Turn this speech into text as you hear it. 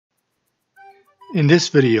In this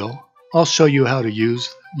video, I'll show you how to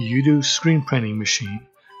use the Yudu screen printing machine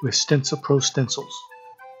with StencilPro stencils.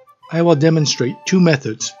 I will demonstrate two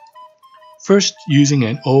methods. First, using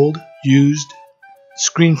an old, used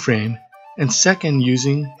screen frame, and second,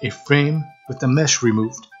 using a frame with the mesh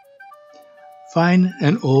removed. Find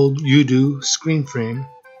an old Yudu screen frame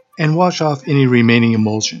and wash off any remaining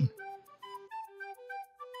emulsion.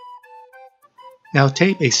 Now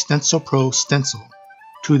tape a StencilPro stencil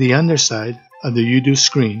to the underside of the Yudu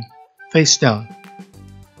screen, face down.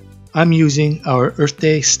 I'm using our Earth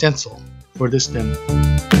Day stencil for this demo.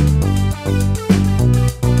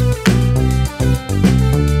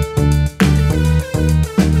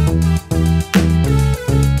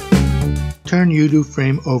 Turn Yudu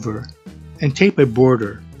frame over and tape a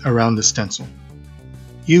border around the stencil.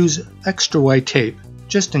 Use extra wide tape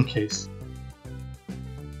just in case.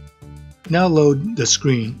 Now load the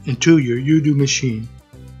screen into your Yudu machine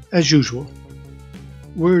as usual.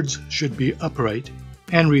 Words should be upright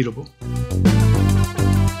and readable.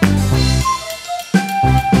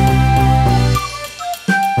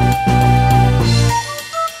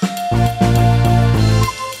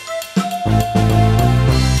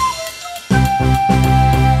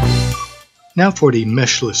 Now for the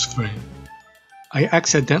meshless frame. I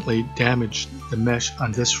accidentally damaged the mesh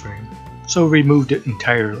on this frame, so removed it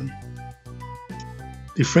entirely.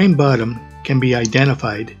 The frame bottom can be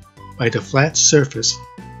identified by the flat surface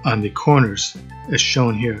on the corners as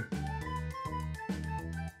shown here.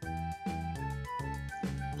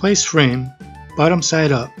 Place frame bottom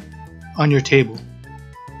side up on your table.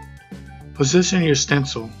 Position your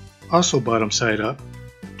stencil also bottom side up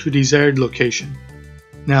to desired location.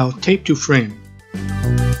 Now tape to frame.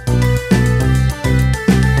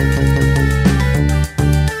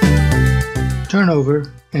 Turn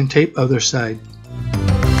over and tape other side.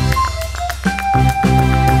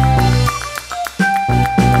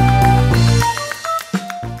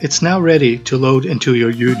 It's now ready to load into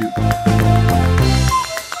your Yudu.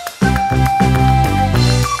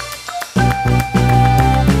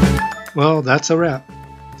 Well, that's a wrap.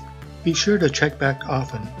 Be sure to check back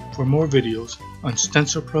often for more videos on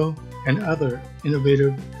StencilPro and other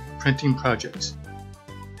innovative printing projects.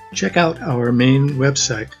 Check out our main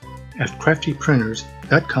website at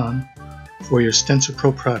craftyprinters.com for your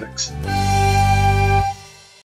StencilPro products.